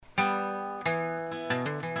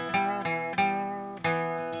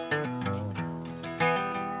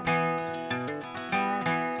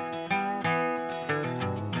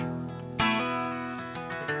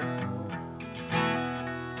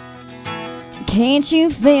Can't you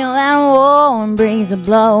feel that warm breeze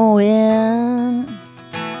a-blowing?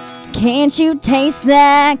 Can't you taste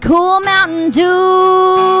that cool Mountain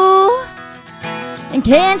Dew? And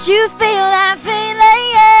can't you feel that feeling?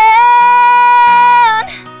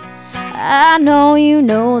 I know you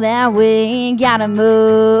know that we gotta move.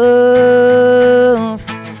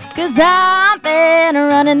 'Cause I've been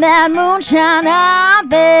running that moonshine, I've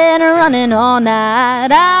been running all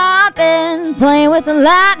night, I've been playing with the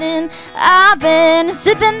lightning, I've been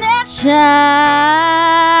sipping that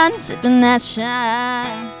shine, sipping that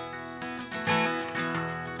shine.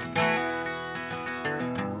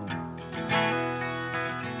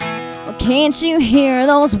 Well, can't you hear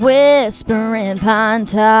those whispering pine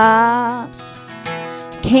tops?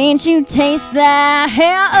 Can't you taste that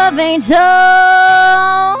hair of a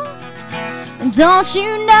doe? And don't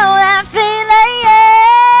you know that feeling?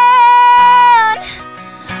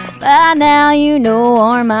 By now you know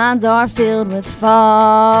our minds are filled with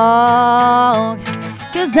fog.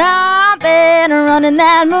 'Cause I've been running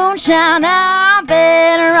that moonshine, I've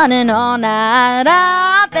been running all night,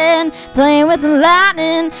 I've been playing with the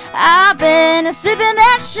lightning, I've been sipping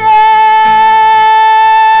that shine.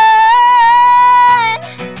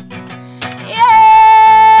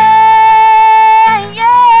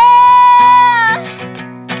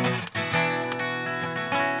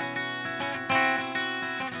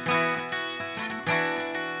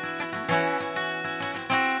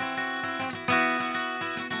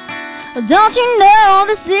 Don't you know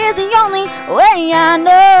this is the only way I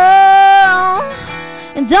know?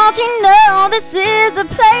 And don't you know this is the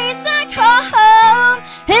place I call home?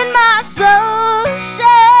 And my soul shines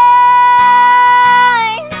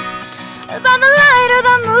by the light of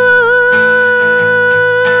the moon.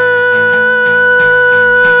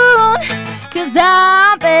 'Cause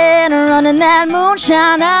I've been running that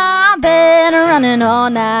moonshine, I've been running all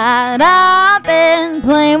night, I've been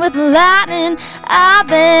playing with the lightning, I've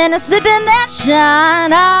been sipping that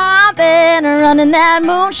shine, I've been running that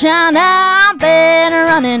moonshine, I've been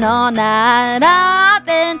running all night, I've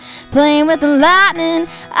been playing with the lightning,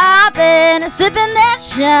 I've been sipping that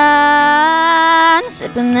shine,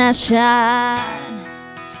 sipping that shine,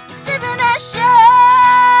 sipping that shine.